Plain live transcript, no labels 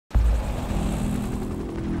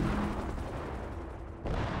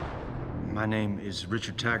My name is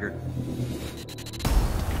Richard Taggart.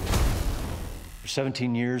 For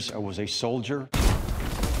 17 years, I was a soldier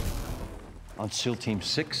on SEAL Team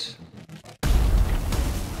 6, the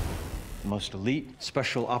most elite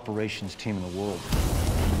special operations team in the world.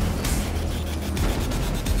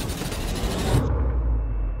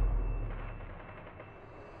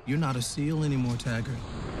 You're not a SEAL anymore, Taggart.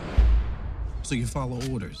 So you follow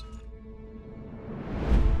orders.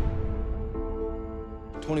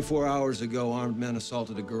 24 hours ago, armed men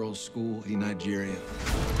assaulted a girls' school in Nigeria.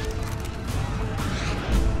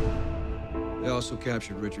 They also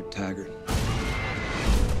captured Richard Taggart,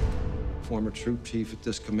 former troop chief at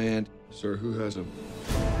this command. Sir, who has him?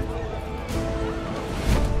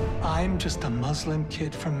 I'm just a Muslim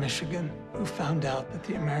kid from Michigan who found out that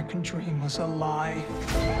the American dream was a lie.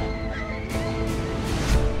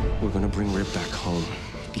 We're gonna bring Rip back home,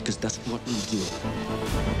 because that's what we do.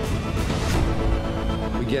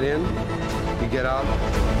 We get in, we get out.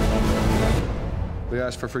 We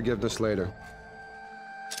ask for forgiveness later.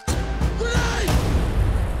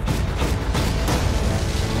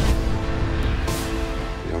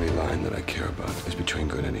 The only line that I care about is between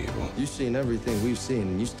good and evil. You've seen everything we've seen,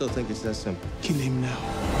 and you still think it's that simple. Kill him now.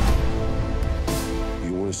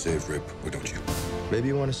 You want to save Rip, or don't you? Maybe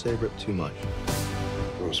you want to save Rip too much.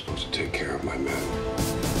 I'm supposed to take care of my men.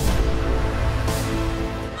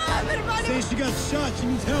 Say she got shot. She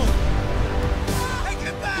needs help. Hey,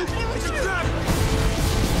 get back!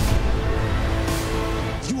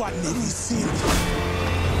 You are Navy SEAL.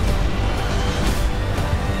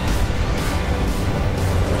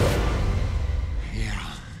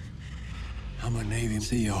 Yeah, I'm a Navy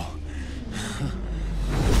SEAL.